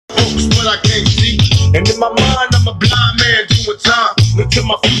I can't see. And in my mind, I'm a blind man doing time. Look to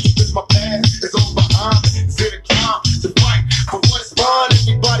my future, cause my past is all behind. Is it a crime to fight for what's mine?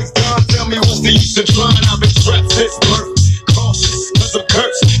 Everybody's done. Tell me what's the use of trying? I've been trapped since birth. Cautious, cause I'm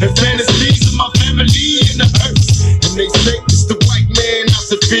cursed. And fantasies of my family in the earth. And they say it's the white man I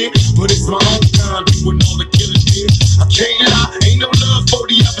should fear, but it's my own kind doing all the killing here. I can't lie, ain't no love for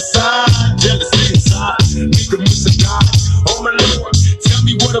the other side. Jealousy inside, make a miss a die. Oh my Lord, tell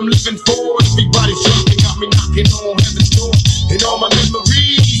me what I'm living for. Everybody's drunk and got me knocking on heaven's door. And all my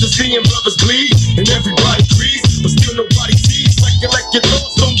memories of seeing brothers bleed. And everybody agrees, but still nobody sees. Like your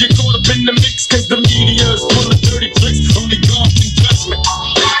thoughts don't get caught up in the mix, cause the media is full of dirty tricks. Only God can judge me.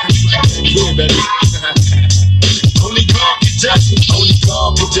 Yeah, baby. Only God can judge me. Only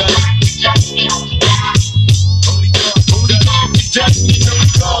God can judge me. Only God can judge me. Only God can judge me. Only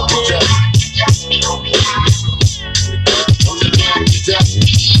God can judge me.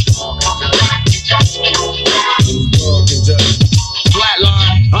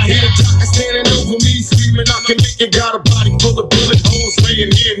 Flatline, I hear the doctor standing over me, screaming I can make it. Got a body full of bullet holes,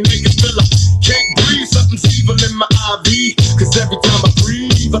 laying here, niggas feel I can't breathe. Something's evil in my IV, cause every time I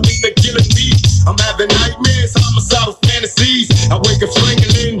breathe, I think they're killing me. I'm having nightmares, homicidal fantasies. I wake up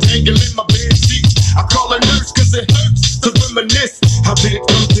strangling, dangling my bed sheets. I call a nurse cause it hurts to reminisce. How did it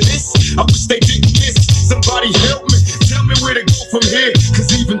come to this? I wish they didn't miss. Somebody help me, tell me where to go from here.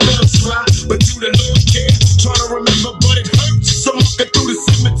 Cause even thugs try, but do the Lord care? Trying to remember, but it hurts. So I'm walking through the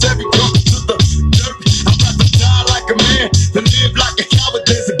cemetery, walking to the dirt. I'd rather die like a man than live like a coward.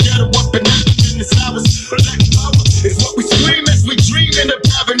 There's a ghetto up and out in this hours. Black power is what we scream as we dream in a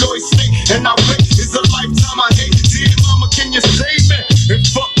paranoid state. And our fate is a lifetime I hate. Dear mama, can you save me? And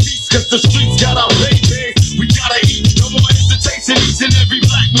fuck peace, cause the streets got our babies. We gotta eat, no more hesitation. Each and every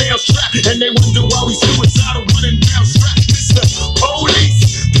black male strapped. And they wonder why we suicidal, running down strapped. It's the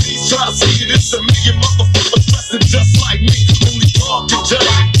police. Please try to see it. It's a million motherfuckers dressing just like me. Only God can judge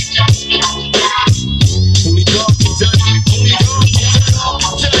me. Only God can judge me. Only God can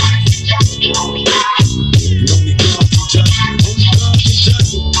judge me. Only God can judge me. Only God can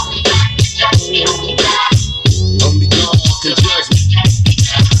judge me. Only God can judge me.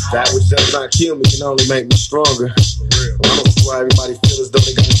 That which does not kill me can only make me stronger. For real. I don't know why everybody feels as though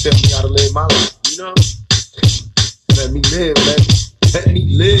they gotta tell me how to live my life. You know? Let me live, baby. Let me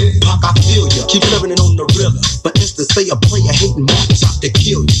live. Pac, I feel ya. Keep living it on the real. But it's to say a player hating marks out to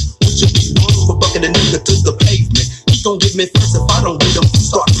kill you. Would you be wrong for bucking a nigga to the pavement? He gon' get me first if I don't get him.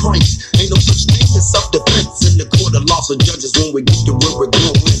 Start praying. Ain't no such thing as self-defense in the court of law. So judges when we get to where we're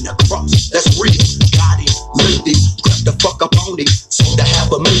going across. That's real. Got him, lived it, crept the fuck up on it. So to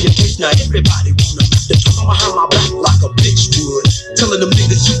have a million kids, now everybody wanna make the talk behind my back like a bitch would. Telling them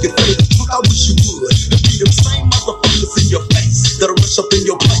niggas you can fade the fuck, I wish you would. To be them same motherfuckers in your face that'll rush up in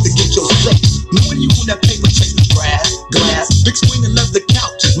your place to get your space. Knowing you on that paper chase grass, glass, big screen and love the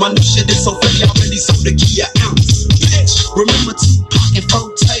couch. My new shit is so fake, I already sold the key an ounce. Bitch, remember Tupac and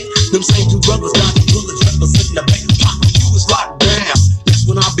Forte? Them same two brothers got the bullets representing the bank. Pop, you was locked down. That's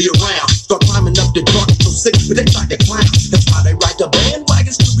when I'll be around. Start climbing up the dark, so sick, but they try to clown. That's why they ride the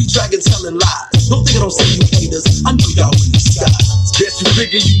bandwagons to be dragging, telling lies. Don't think I don't see you haters. I know y'all in the sky. Guess you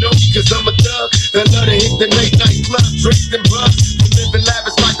figure you know me cause I'm a thug. That love to hit the late night club, drinks and buzz. Living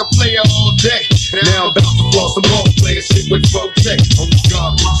lavish like a player all day. Now I'm about to floss some more player shit with Forte. Only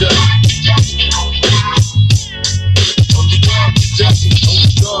God can judge me. Only God can judge me.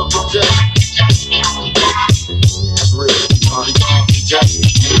 Only God can judge me. That's real. Only God can judge me.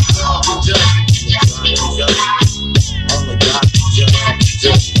 Only God can judge me. Only God can judge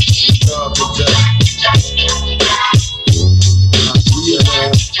me. Only God can judge me.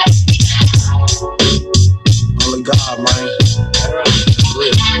 Only God, man. That's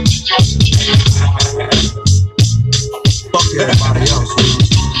real. Fuck everybody else.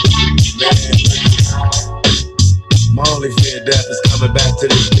 My only fear of death is coming back to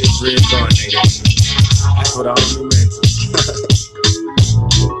this bitch reincarnated. That's what I only meant to.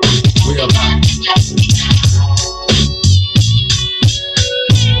 We are back.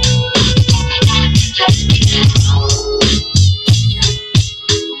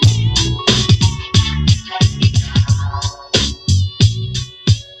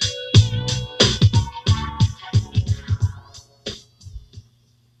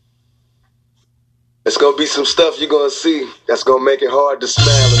 It's gonna be some stuff you're gonna see that's gonna make it hard to smile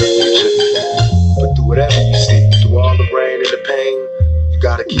in the future. But through whatever you see, through all the rain and the pain, you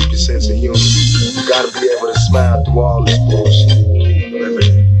gotta keep your sense of humor. You gotta be able to smile through all this bullshit. Remember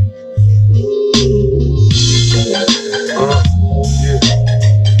that.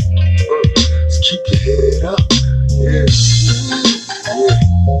 Just keep your head up. Yeah.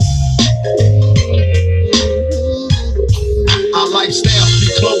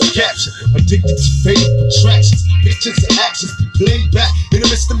 capture. Addicted to fatal attractions. Pictures and actions played back in the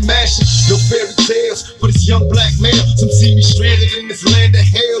midst of mashing. No fairy tales for this young black male. Some see me stranded in this land of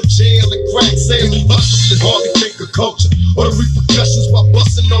hell, jail and crack sales. Hustles and hardly think of culture or the repercussions while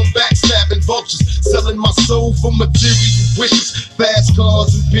busting on backstabbing vultures. Selling my soul for material wishes. Fast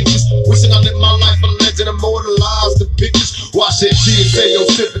cars and bitches. Wishing I lived my life a legend, immortalized the pictures. Watch that tears say your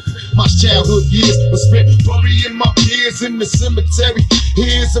sympathy. My childhood years were spent burying my peers in the cemetery.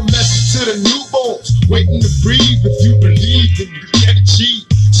 Here's a message to the newborns waiting to breathe. If you believe, then you can achieve.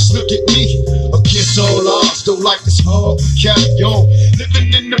 Just look at me, against all odds. Don't like this hard, carry on.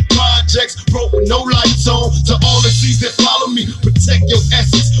 Living in the projects, broke with no lights on. To all the seas that follow me, protect your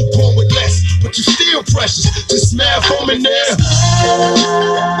essence. Born with less, but you still precious. Just smell for me now.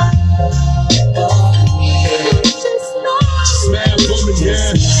 Just smell for me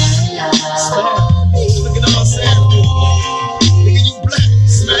now. Smell. Look at all samples. Nigga, you black.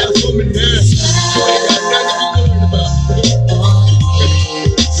 Smell for me now. You ain't got nothing to be worried about.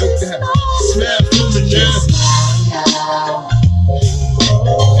 Look at that. Smell for me now.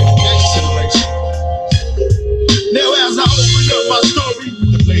 Next generation. Now as I open up my story,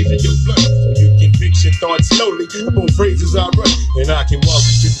 the blaze of your blood, so you can picture thoughts slowly. Upon phrases I write, and I can walk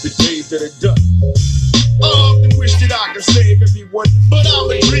you through the days that are done. I often wish that I could save everyone, but I'm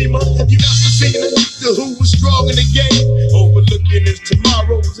a dreamer. Have you ever seen a nigga who was strong in the game? Overlooking his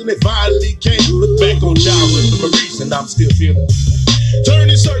tomorrows, and it finally came. Look back on childhood memories, and I'm still feeling.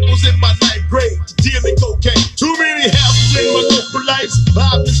 Turning circles in my ninth grade to dealing cocaine. Too many houses in my local life,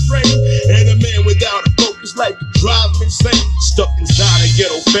 surviving strain. And a man without a focus life could drive me insane. Stuck inside a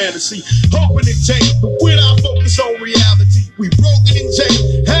ghetto fantasy, hoping it changed. But when I focus on reality, we broke it in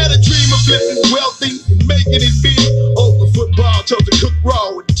jail. Had a dream of living wealthy and making it big. Over football, chose to cook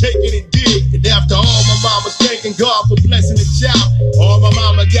raw and taking it dig. And after all, my mama's thanking God for blessing the child. All my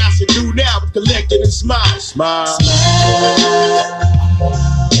mama got to do now is collect it and smile. Smile.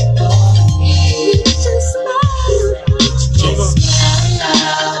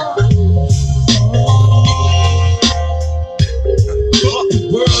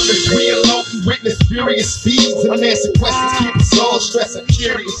 Witness furious speeds and answer questions, keep us all stressing,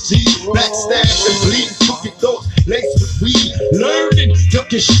 curious G, backstab and bleeding, crooked thoughts, laced with weed, learning,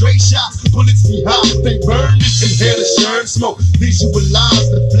 ducking straight shots, bullets be hot, they burning, inhale the churn smoke, visualize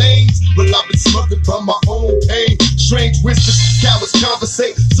the flames, well I've been smothered by my own pain, strange whispers, cowards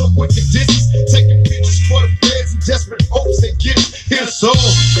conversate, so quick the distance, taking pictures for the feds and desperate hopes they get it, hear the soul,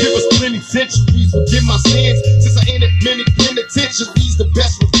 give us plenty centuries, forgive my sins, since I ain't at many penitentiaries, the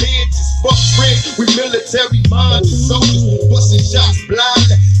best revenge is fuck friends, we military minded soldiers, busting shots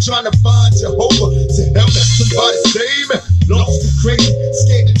blindly, trying to find Jehovah to help somebody save me. Lost and crazy,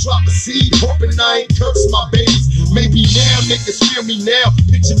 scared to drop a seed, hoping I ain't curse my babies. Maybe now niggas feel me now,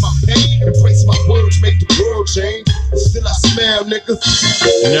 picture my pain, embrace my words, make the world change. And still I smell, nigga.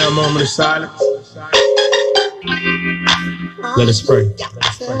 Now a moment of silence. Let us pray.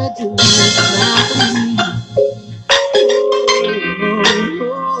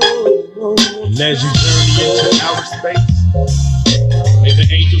 And as you journey into outer space, may the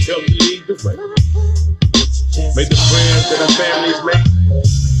angels help you lead the way. May the prayers that our families make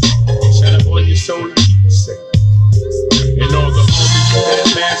shine up on your soul and keep you safe. And all the homies that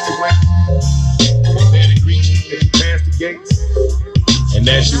have passed away, they're there to greet you as you pass the gates. And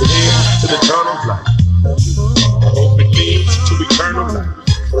as you head to the tunnel of life, I hope it leads to eternal life.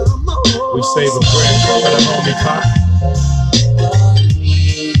 We say the prayer for the homie Pop.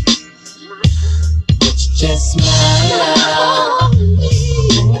 Just smile.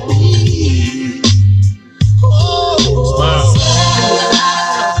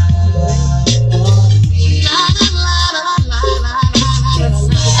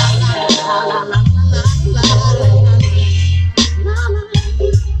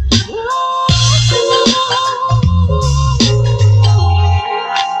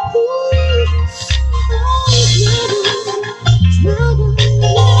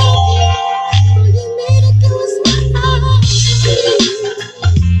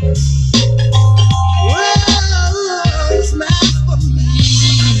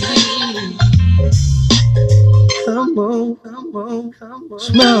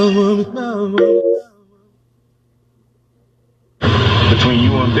 Smile. Between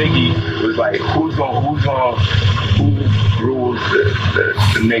you and Biggie, it was like who rules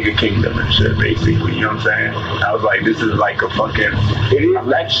the nigga kingdom and shit, basically. You know what I'm saying? I was like, this is like a fucking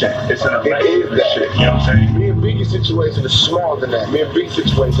election. It's an election. It is that shit. You know what I'm saying? Me and Biggie's situation is smaller than that. Me and Biggie's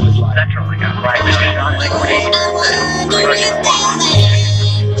situation is like. Central got right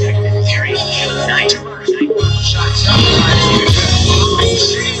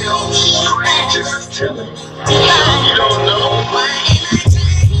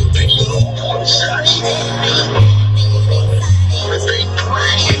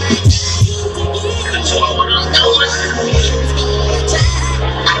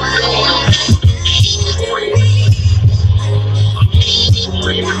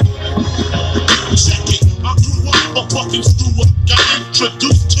fucking screw up. Got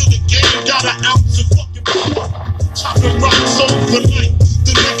introduced to the game, got an ounce of fucking chopping rocks overnight.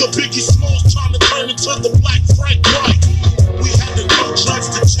 The nigga Biggie Smalls trying to turn into the Black Frank White. We had to go drugs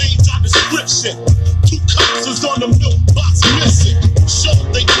to change our description. 2 cops is on the milk box missing. Show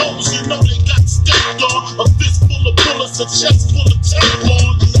they toes, you know they got stepped on. A fist full of bullets, a chest full of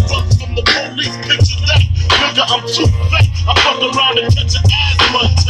Teflon. Run from the police, picture that. Nigga, I'm too fat. I fuck around and catch an